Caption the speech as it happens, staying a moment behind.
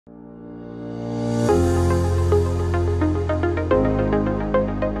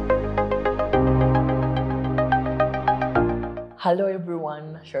Hello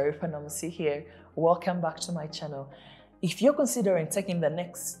everyone, Sharifa Namsi here. Welcome back to my channel. If you're considering taking the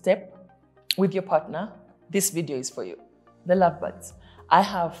next step with your partner, this video is for you. The lovebirds. I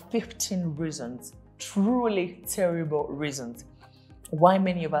have 15 reasons, truly terrible reasons, why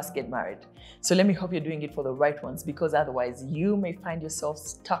many of us get married. So let me hope you're doing it for the right ones, because otherwise you may find yourself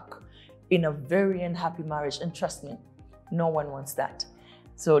stuck in a very unhappy marriage. And trust me, no one wants that.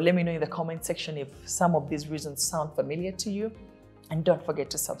 So let me know in the comment section if some of these reasons sound familiar to you. And don't forget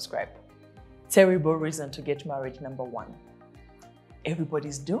to subscribe. Terrible reason to get married, number one.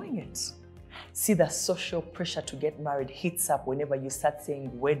 Everybody's doing it. See, the social pressure to get married hits up whenever you start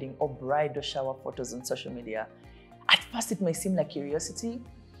seeing wedding or bridal shower photos on social media. At first, it may seem like curiosity.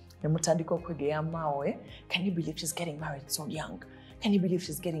 Can you believe she's getting married so young? Can you believe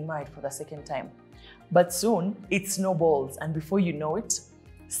she's getting married for the second time? But soon, it snowballs, and before you know it,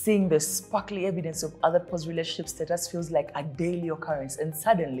 seeing the sparkly evidence of other post-relationship status feels like a daily occurrence, and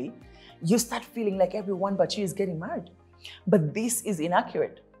suddenly you start feeling like everyone but you is getting married. But this is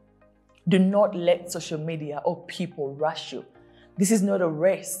inaccurate. Do not let social media or people rush you. This is not a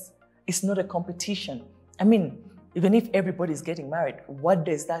race. It's not a competition. I mean, even if everybody is getting married, what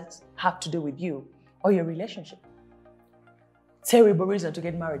does that have to do with you or your relationship? Terrible reason to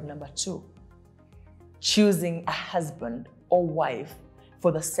get married, number two. Choosing a husband or wife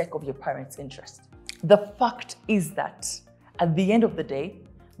for the sake of your parents' interest. The fact is that at the end of the day,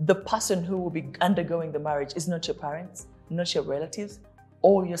 the person who will be undergoing the marriage is not your parents, not your relatives,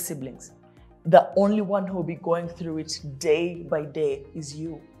 or your siblings. The only one who will be going through it day by day is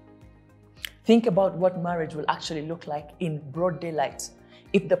you. Think about what marriage will actually look like in broad daylight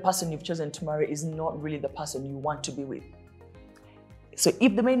if the person you've chosen to marry is not really the person you want to be with. So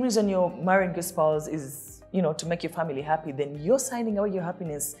if the main reason you're marrying your spouse is to make your family happy, then you're signing away your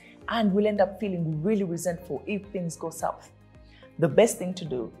happiness and will end up feeling really resentful if things go south. The best thing to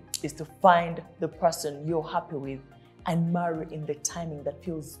do is to find the person you're happy with and marry in the timing that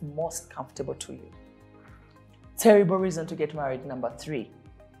feels most comfortable to you. Terrible reason to get married, number three.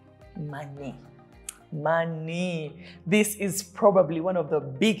 Money. Money. This is probably one of the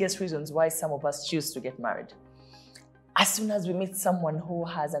biggest reasons why some of us choose to get married. As soon as we meet someone who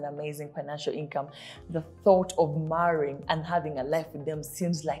has an amazing financial income, the thought of marrying and having a life with them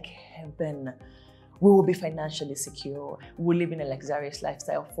seems like heaven. We will be financially secure. We'll live in a luxurious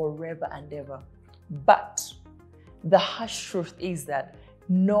lifestyle forever and ever. But the harsh truth is that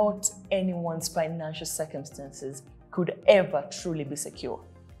not anyone's financial circumstances could ever truly be secure.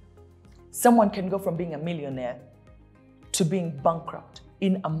 Someone can go from being a millionaire to being bankrupt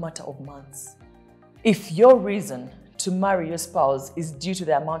in a matter of months. If your reason to marry your spouse is due to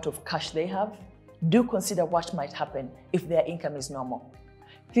the amount of cash they have, do consider what might happen if their income is normal.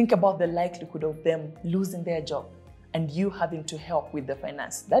 Think about the likelihood of them losing their job and you having to help with the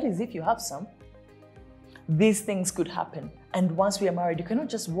finance. That is if you have some. These things could happen. And once we are married, you cannot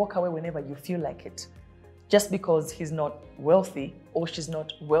just walk away whenever you feel like it, just because he's not wealthy or she's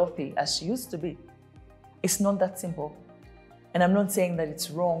not wealthy as she used to be. It's not that simple. And I'm not saying that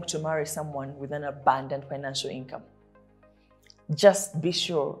it's wrong to marry someone with an abundant financial income. Just be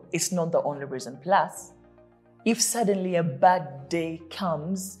sure it's not the only reason. Plus, if suddenly a bad day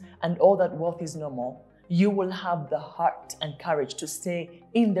comes and all that wealth is normal, you will have the heart and courage to stay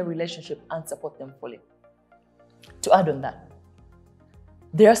in the relationship and support them fully. To add on that,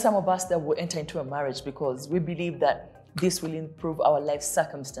 there are some of us that will enter into a marriage because we believe that this will improve our life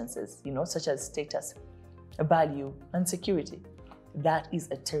circumstances, such as status, value, and security. That is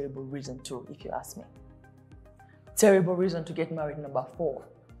a terrible reason too, if you ask me. Terrible reason to get married, number four.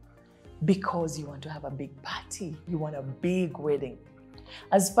 Because you want to have a big party. You want a big wedding.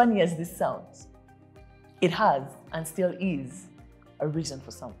 As funny as this sounds, it has and still is a reason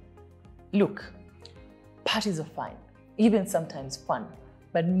for some. Look, parties are fine, even sometimes fun,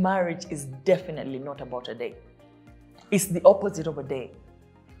 but marriage is definitely not about a day. It's the opposite of a day.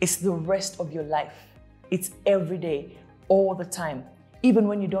 It's the rest of your life. It's every day, all the time, even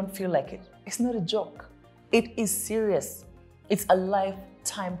when you don't feel like it. It's not a joke. It is serious. It's a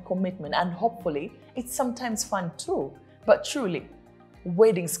lifetime commitment, and hopefully it's sometimes fun too. But truly,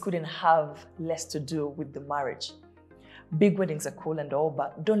 weddings couldn't have less to do with the marriage. Big weddings are cool and all,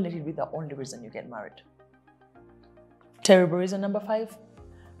 but don't let it be the only reason you get married. Terrible reason, number five,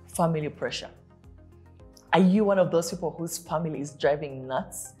 family pressure. Are you one of those people whose family is driving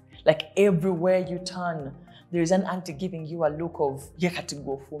nuts? Like everywhere you turn, there is an auntie giving you a look of,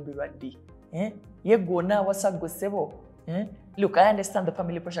 Look, I understand the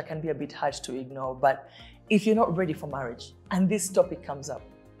family pressure can be a bit hard to ignore, but if you're not ready for marriage and this topic comes up,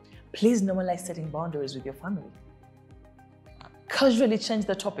 please normalize setting boundaries with your family. Casually change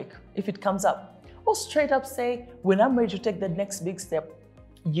the topic if it comes up. Or straight up say, when I'm ready to take the next big step,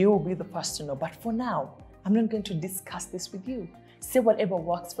 you will be the first to know. But for now, I'm not going to discuss this with you. Say whatever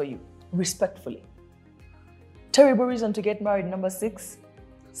works for you, respectfully. Terrible reason to get married, number 6,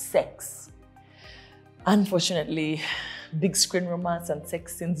 sex. Unfortunately, big screen romance and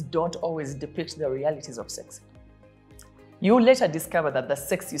sex scenes don't always depict the realities of sex. You will later discover that the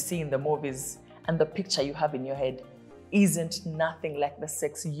sex you see in the movies and the picture you have in your head isn't nothing like the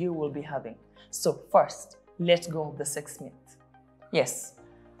sex you will be having. So first, let go of the sex myth. Yes,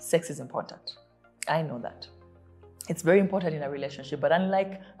 sex is important. I know that. It's very important in a relationship, but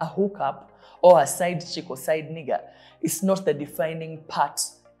unlike a hookup or a side chick or side nigger, it's not the defining part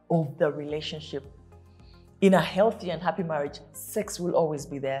of the relationship. In a healthy and happy marriage, sex will always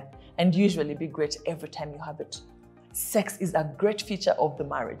be there and usually be great every time you have it. Sex is a great feature of the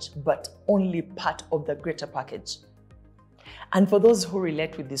marriage, but only part of the greater package. And for those who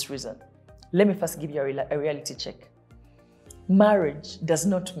relate with this reason, let me first give you a reality check. Marriage does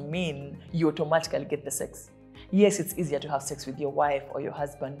not mean you automatically get the sex. Yes, it's easier to have sex with your wife or your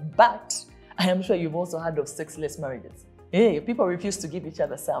husband, but I am sure you've also heard of sexless marriages. Hey, people refuse to give each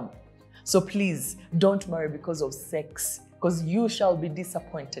other some. So please don't marry because of sex, because you shall be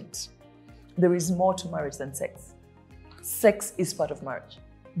disappointed. There is more to marriage than sex. Sex is part of marriage,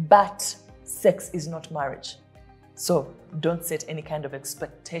 but sex is not marriage. So don't set any kind of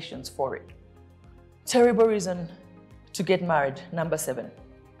expectations for it. Terrible reason to get married, number 7.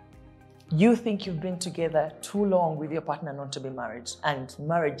 You think you've been together too long with your partner not to be married, and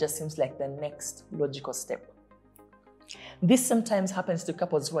marriage just seems like the next logical step. This sometimes happens to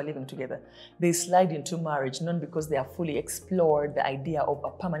couples who are living together. They slide into marriage not because they have fully explored the idea of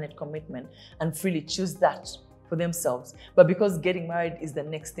a permanent commitment and freely choose that for themselves, but because getting married is the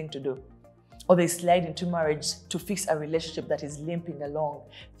next thing to do. Or they slide into marriage to fix a relationship that is limping along,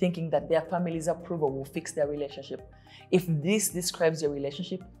 thinking that their family's approval will fix their relationship. If this describes your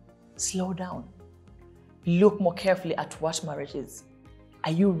relationship, slow down. Look more carefully at what marriage is.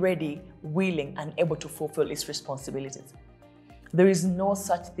 Are you ready, willing, and able to fulfill its responsibilities? There is no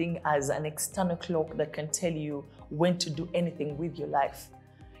such thing as an external clock that can tell you when to do anything with your life.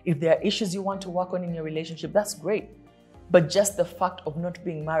 If there are issues you want to work on in your relationship, that's great. But just the fact of not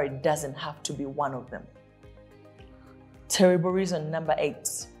being married doesn't have to be one of them. Terrible reason, number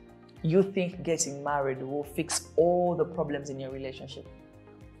 8. You think getting married will fix all the problems in your relationship.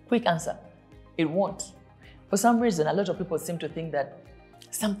 Quick answer, it won't. For some reason, a lot of people seem to think that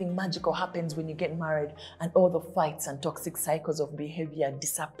something magical happens when you get married and all the fights and toxic cycles of behavior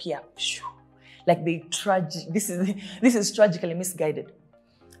disappear. Like this is tragically misguided.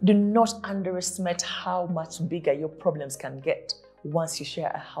 Do not underestimate how much bigger your problems can get once you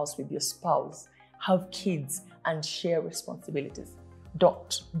share a house with your spouse, have kids, and share responsibilities.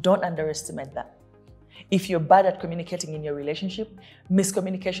 Don't underestimate that. If you're bad at communicating in your relationship,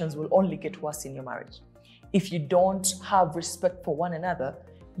 miscommunications will only get worse in your marriage. If you don't have respect for one another,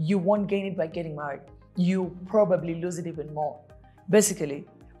 you won't gain it by getting married. You probably lose it even more. Basically,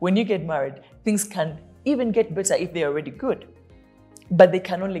 when you get married, things can even get better if they're already good, but they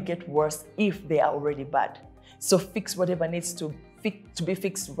can only get worse if they are already bad. So fix whatever needs to be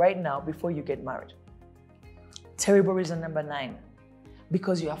fixed right now before you get married. Terrible reason, number 9,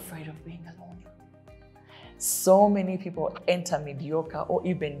 because you're afraid of being alone. So many people enter mediocre or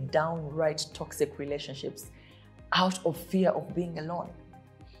even downright toxic relationships out of fear of being alone.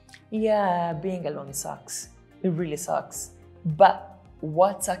 Yeah, being alone sucks. It really sucks. But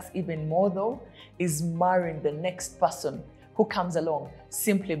what sucks even more though is marrying the next person who comes along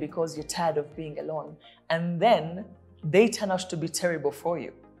simply because you're tired of being alone. And then they turn out to be terrible for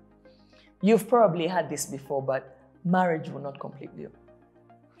you. You've probably had this before, but marriage will not complete you.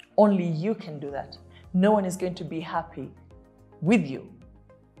 Only you can do that. No one is going to be happy with you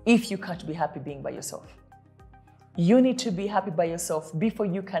if you can't be happy being by yourself. You need to be happy by yourself before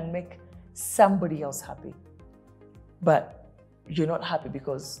you can make somebody else happy. But you're not happy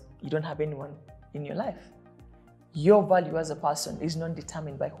because you don't have anyone in your life. Your value as a person is not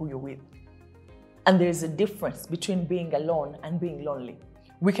determined by who you're with. And there is a difference between being alone and being lonely.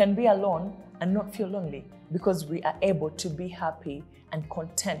 We can be alone and not feel lonely because we are able to be happy and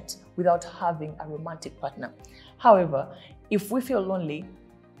content without having a romantic partner. However, if we feel lonely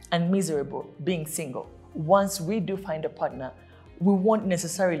and miserable being single, once we do find a partner, we won't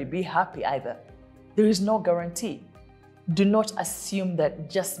necessarily be happy either. There is no guarantee. Do not assume that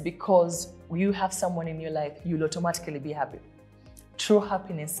just because you have someone in your life, you'll automatically be happy. True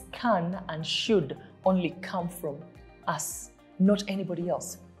happiness can and should only come from us, not anybody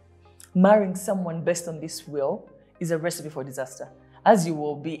else. Marrying someone based on this will is a recipe for disaster, as you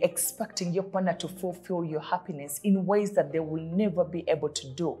will be expecting your partner to fulfill your happiness in ways that they will never be able to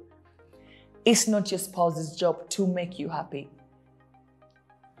do. It's not your spouse's job to make you happy.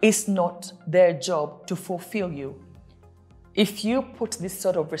 It's not their job to fulfill you. If you put this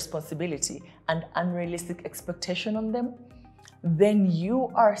sort of responsibility and unrealistic expectation on them, then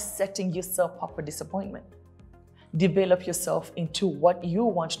you are setting yourself up for disappointment. Develop yourself into what you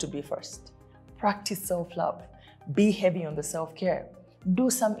want to be first. Practice self-love. Be heavy on the self-care. Do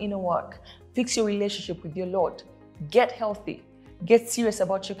some inner work. Fix your relationship with your Lord. Get healthy. Get serious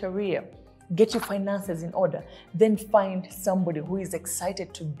about your career. Get your finances in order. Then find somebody who is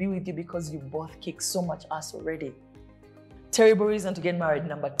excited to be with you because you both kick so much ass already. Terrible reason to get married,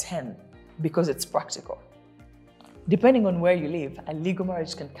 number 10, because it's practical. Depending on where you live, a legal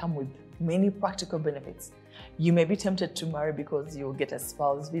marriage can come with many practical benefits. You may be tempted to marry because you'll get a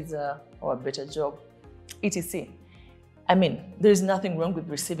spouse visa or a better job, etc. I mean, there's nothing wrong with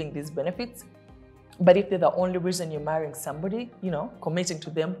receiving these benefits, but if they're the only reason you're marrying somebody, committing to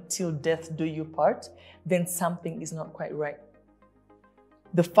them till death do you part, then something is not quite right.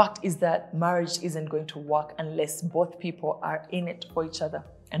 The fact is that marriage isn't going to work unless both people are in it for each other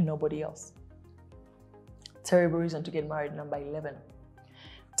and nobody else. Terrible reason to get married, number 11.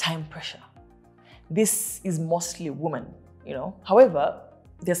 Time pressure. This is mostly women, However,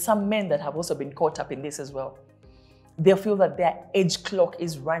 there's some men that have also been caught up in this as well. They feel that their age clock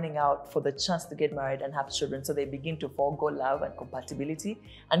is running out for the chance to get married and have children, so they begin to forego love and compatibility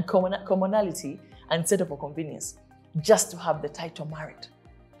and commonality and settle for convenience just to have the title married.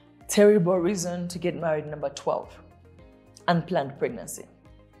 Terrible reason to get married, number 12. Unplanned pregnancy.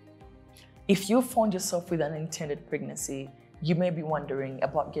 If you found yourself with an unintended pregnancy, you may be wondering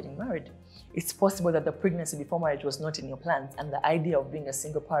about getting married. It's possible that the pregnancy before marriage was not in your plans and the idea of being a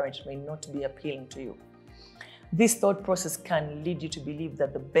single parent may not be appealing to you. This thought process can lead you to believe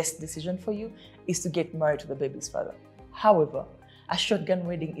that the best decision for you is to get married to the baby's father. However, a shotgun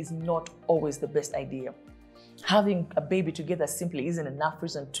wedding is not always the best idea. Having a baby together simply isn't enough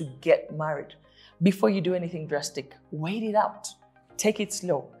reason to get married. Before you do anything drastic, wait it out. Take it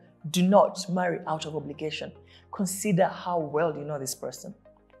slow. Do not marry out of obligation. Consider how well you know this person.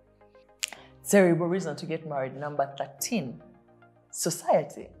 Terrible reason to get married, number 13.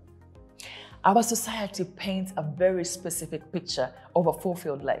 Society. Our society paints a very specific picture of a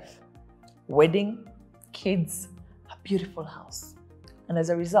fulfilled life. Wedding, kids, a beautiful house. And as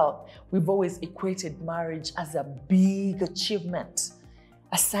a result, we've always equated marriage as a big achievement,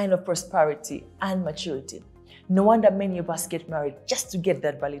 a sign of prosperity and maturity. No wonder many of us get married just to get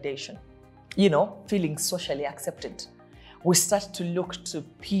that validation, feeling socially accepted. We start to look to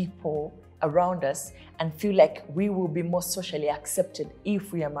people around us and feel like we will be more socially accepted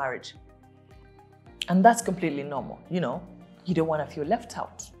if we are married. And that's completely normal, You don't want to feel left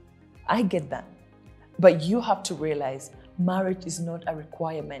out. I get that. But you have to realize marriage is not a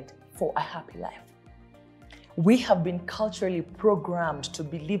requirement for a happy life. We have been culturally programmed to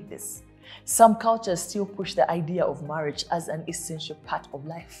believe this. Some cultures still push the idea of marriage as an essential part of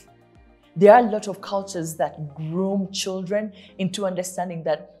life. There are a lot of cultures that groom children into understanding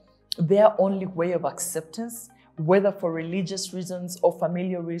that their only way of acceptance, whether for religious reasons or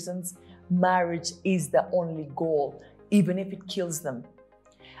familial reasons, marriage is the only goal, even if it kills them.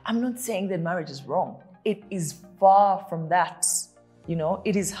 I'm not saying that marriage is wrong. It is far from that.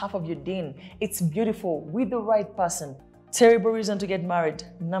 It is half of your deen. It's beautiful with the right person. Terrible reason to get married,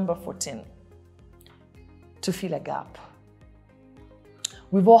 number 14. To fill a gap.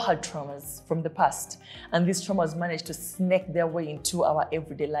 We've all had traumas from the past, and these traumas manage to snake their way into our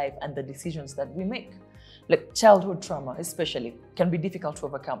everyday life and the decisions that we make. Like childhood trauma, especially, can be difficult to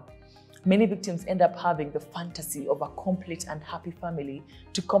overcome. Many victims end up having the fantasy of a complete and happy family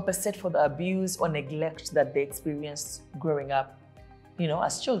to compensate for the abuse or neglect that they experienced growing up,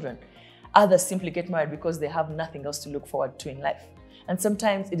 as children. Others simply get married because they have nothing else to look forward to in life. And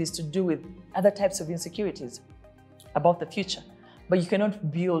sometimes it is to do with other types of insecurities about the future. But you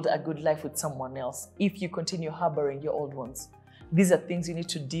cannot build a good life with someone else if you continue harboring your old ones. These are things you need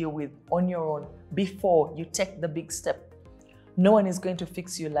to deal with on your own before you take the big step. No one is going to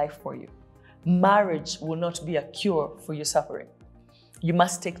fix your life for you. Marriage will not be a cure for your suffering. You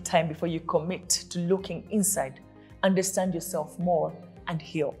must take time before you commit to looking inside, understand yourself more, and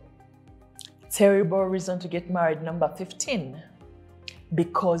heal. Terrible reason to get married, number 15.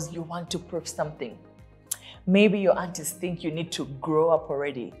 Because you want to prove something. Maybe your aunties think you need to grow up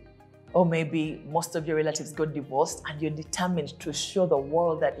already. Or maybe most of your relatives got divorced and you're determined to show the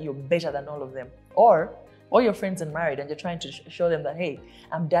world that you're better than all of them. Or all your friends are married and you're trying to show them that, hey,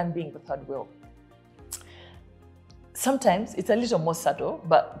 I'm done being the third wheel. Sometimes it's a little more subtle,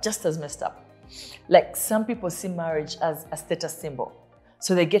 but just as messed up. Like some people see marriage as a status symbol.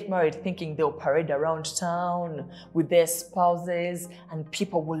 So they get married thinking they'll parade around town with their spouses and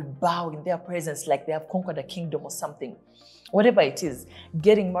people will bow in their presence like they have conquered a kingdom or something. Whatever it is,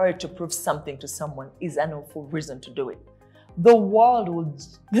 getting married to prove something to someone is an awful reason to do it. The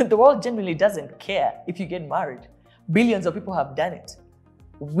world genuinely doesn't care if you get married. Billions of people have done it.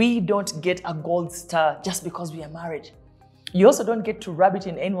 We don't get a gold star just because we are married. You also don't get to rub it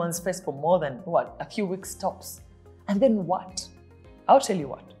in anyone's face for more than, a few weeks tops. And then what? I'll tell you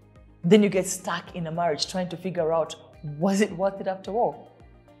what. Then you get stuck in a marriage trying to figure out, was it worth it after all?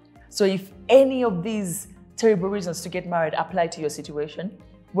 So if any of these terrible reasons to get married apply to your situation,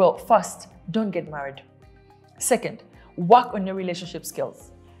 well, first, don't get married. Second, work on your relationship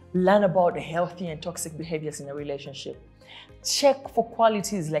skills. Learn about healthy and toxic behaviors in a relationship. Check for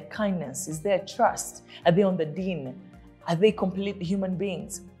qualities like kindness. Is there trust? Are they on the deen? Are they complete human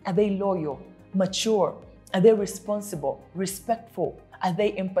beings? Are they loyal, mature? Are they responsible, respectful? Are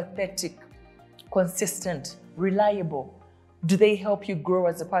they empathetic, consistent, reliable? Do they help you grow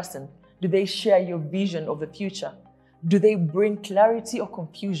as a person? Do they share your vision of the future? Do they bring clarity or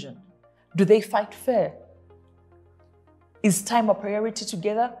confusion? Do they fight fair? Is time a priority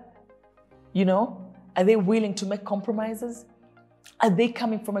together? Are they willing to make compromises? Are they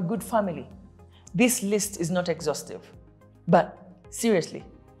coming from a good family? This list is not exhaustive, but seriously,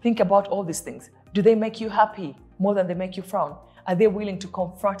 think about all these things. Do they make you happy more than they make you frown? Are they willing to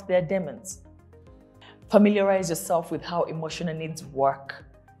confront their demons? Familiarize yourself with how emotional needs work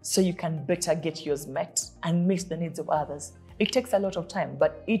so you can better get yours met and meet the needs of others. It takes a lot of time,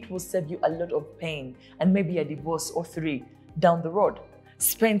 but it will save you a lot of pain and maybe a divorce or 3 down the road.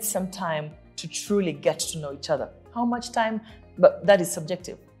 Spend some time to truly get to know each other. How much time? But that is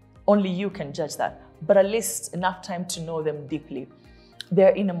subjective. Only you can judge that. But at least enough time to know them deeply.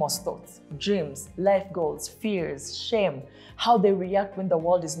 Their innermost thoughts, dreams, life goals, fears, shame, how they react when the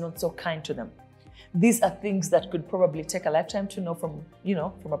world is not so kind to them. These are things that could probably take a lifetime to know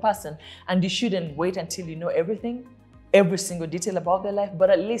from a person. And you shouldn't wait until you know everything, every single detail about their life, but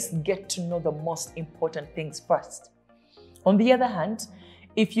at least get to know the most important things first. On the other hand,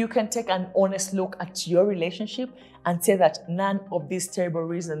 if you can take an honest look at your relationship and say that none of these terrible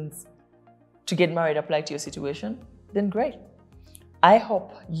reasons to get married apply to your situation, then great. I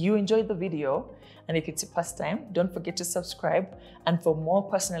hope you enjoyed the video, and if it's your first time, don't forget to subscribe. And for more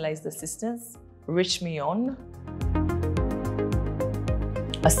personalized assistance, reach me on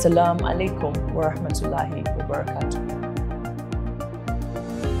Assalam Alaykum Warahmatullahi Wabarakatuh.